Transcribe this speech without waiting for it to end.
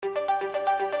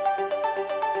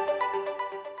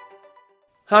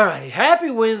Alrighty,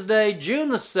 happy Wednesday, June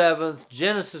the 7th,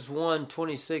 Genesis 1,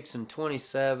 26 and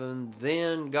 27.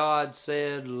 Then God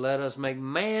said, let us make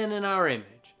man in our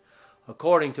image.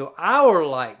 According to our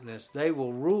likeness, they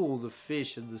will rule the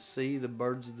fish of the sea, the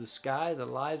birds of the sky, the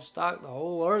livestock, the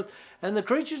whole earth, and the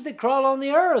creatures that crawl on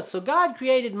the earth. So God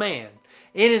created man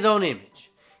in his own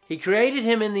image. He created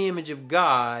him in the image of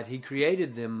God. He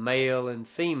created them male and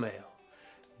female.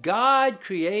 God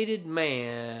created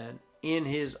man in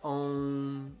his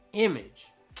own image.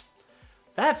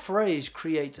 That phrase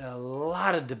creates a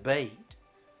lot of debate,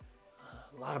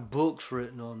 a lot of books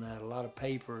written on that, a lot of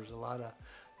papers, a lot of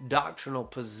doctrinal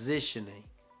positioning.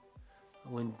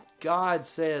 When God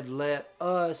said, let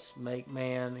us make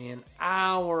man in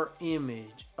our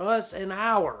image, us and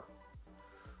our,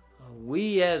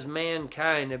 we as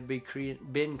mankind have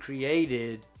been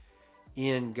created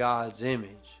in God's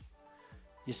image.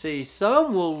 You see,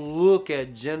 some will look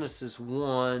at Genesis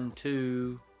 1,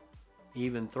 2,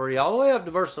 even 3, all the way up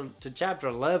to chapter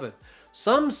 11.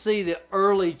 Some see the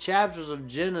early chapters of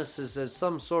Genesis as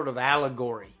some sort of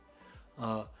allegory.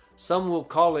 Some will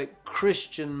call it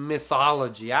Christian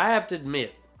mythology. I have to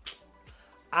admit,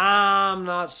 I'm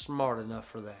not smart enough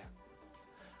for that.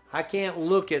 I can't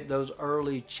look at those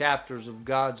early chapters of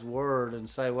God's Word and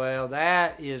say, well,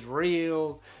 that is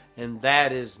real and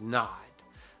that is not.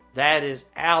 That is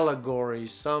allegory,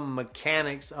 some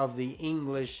mechanics of the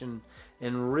English and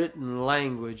written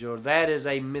language, or that is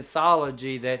a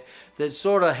mythology that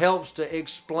sort of helps to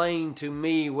explain to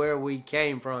me where we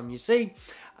came from. You see,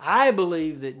 I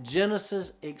believe that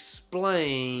Genesis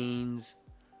explains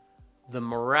the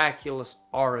miraculous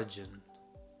origin.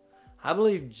 I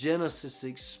believe Genesis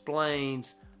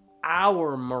explains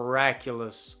our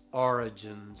miraculous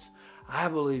origins. I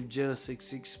believe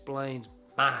Genesis explains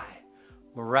my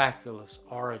miraculous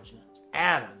origins.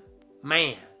 Adam,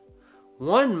 man,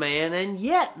 one man and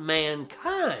yet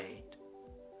mankind.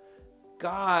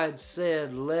 God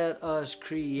said, let us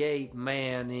create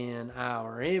man in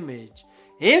our image.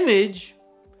 Image,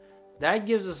 that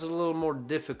gives us a little more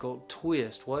difficult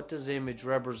twist. What does image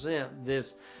represent?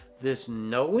 This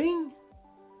knowing,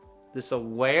 this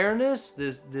awareness,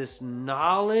 this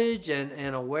knowledge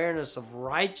and awareness of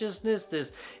righteousness,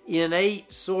 this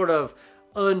innate sort of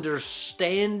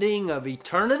understanding of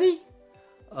eternity,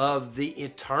 of the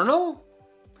eternal.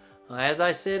 As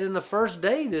I said in the first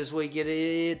day this week,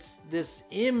 it's this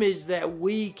image that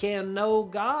we can know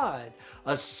God,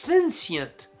 a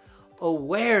sentient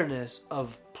awareness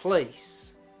of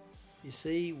place. You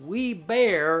see, we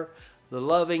bear the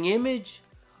loving image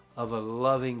of a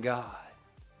loving God.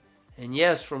 And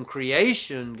yes, from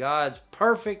creation, God's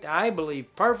perfect, I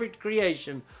believe, perfect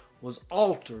creation was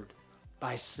altered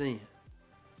by sin,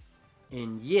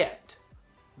 and yet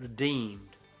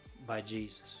redeemed by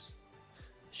Jesus.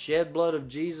 The shed blood of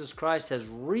Jesus Christ has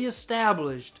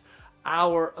reestablished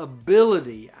our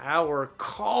ability, our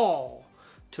call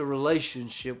to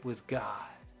relationship with God.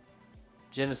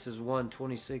 Genesis 1,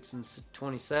 26 and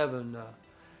 27,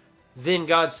 then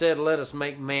God said, let us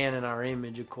make man in our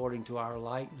image according to our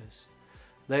likeness.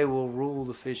 They will rule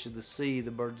the fish of the sea, the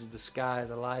birds of the sky,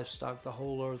 the livestock, the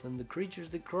whole earth, and the creatures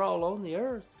that crawl on the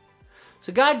earth.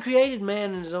 So God created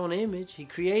man in his own image. He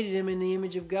created him in the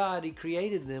image of God. He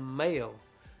created them male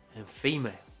and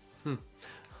female.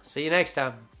 See you next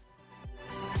time.